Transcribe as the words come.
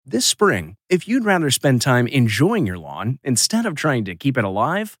This spring, if you'd rather spend time enjoying your lawn instead of trying to keep it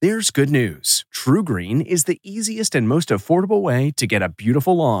alive, there's good news. TruGreen is the easiest and most affordable way to get a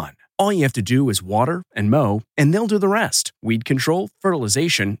beautiful lawn. All you have to do is water and mow, and they'll do the rest. Weed control,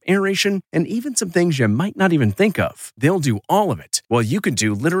 fertilization, aeration, and even some things you might not even think of. They'll do all of it, while you can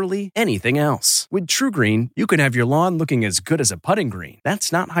do literally anything else. With TruGreen, you can have your lawn looking as good as a putting green.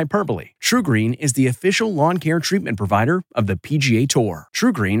 That's not hyperbole. TruGreen is the official lawn care treatment provider of the PGA Tour.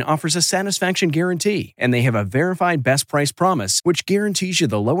 TruGreen offers a satisfaction guarantee, and they have a verified best price promise, which guarantees you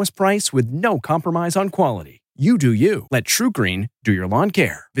the lowest price with no compromise on quality. You do you. Let TruGreen do your lawn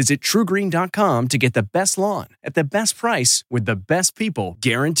care. Visit TruGreen.com to get the best lawn at the best price with the best people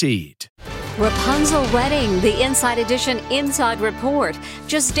guaranteed. Rapunzel wedding, the Inside Edition Inside Report.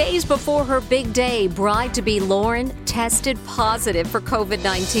 Just days before her big day, bride-to-be Lauren tested positive for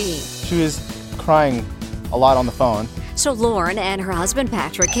COVID-19. She was crying a lot on the phone. So Lauren and her husband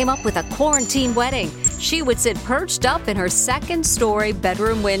Patrick came up with a quarantine wedding. She would sit perched up in her second-story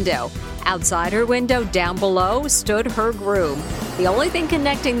bedroom window. Outside her window, down below, stood her groom. The only thing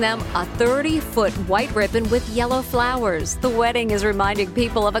connecting them, a 30-foot white ribbon with yellow flowers. The wedding is reminding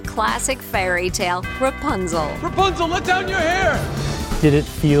people of a classic fairy tale, Rapunzel. Rapunzel, let down your hair! Did it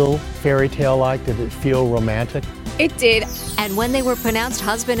feel fairy tale-like? Did it feel romantic? It did. And when they were pronounced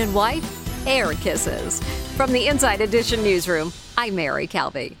husband and wife, air kisses. From the Inside Edition newsroom, I'm Mary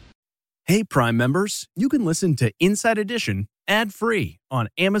Calvi. Hey, Prime members, you can listen to Inside Edition ad-free on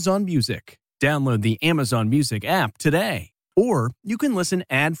Amazon Music. Download the Amazon Music app today. Or you can listen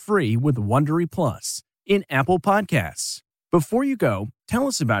ad-free with Wondery Plus in Apple Podcasts. Before you go, tell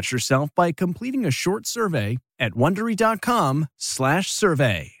us about yourself by completing a short survey at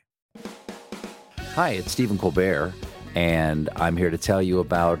Wondery.com/survey. Hi, it's Stephen Colbert, and I'm here to tell you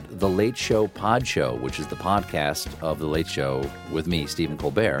about The Late Show Pod Show, which is the podcast of The Late Show with me, Stephen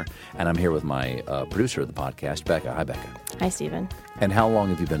Colbert, and I'm here with my producer of the podcast, Becca. Hi, Becca. Hi, Stephen. And how long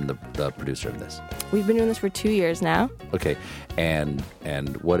have you been the producer of this? We've been doing this for 2 years now. Okay, and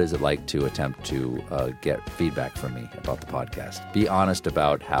what is it like to attempt to get feedback from me about the podcast? Be honest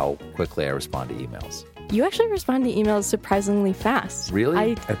about how quickly I respond to emails. You actually respond to emails surprisingly fast.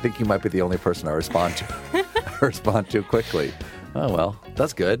 Really? I think you might be the only person I respond to. Respond to quickly. Oh, well,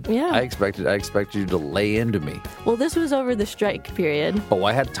 that's good. Yeah. I expected you to lay into me. Well, this was over the strike period. Oh,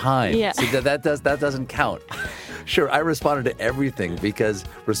 I had time. Yeah. See, that doesn't count. Sure, I responded to everything because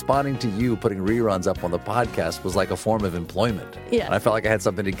responding to you putting reruns up on the podcast was like a form of employment. Yeah. And I felt like I had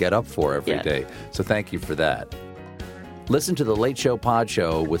something to get up for every day. So thank you for that. Listen to The Late Show Pod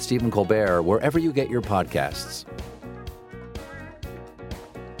Show with Stephen Colbert wherever you get your podcasts.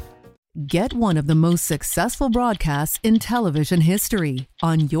 Get one of the most successful broadcasts in television history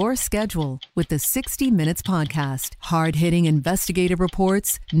on your schedule with the 60 Minutes Podcast. Hard-hitting investigative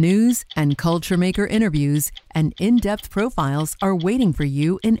reports, news, and culture maker interviews, and in-depth profiles are waiting for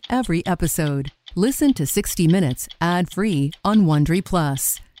you in every episode. Listen to 60 Minutes ad-free on Wondery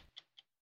Plus.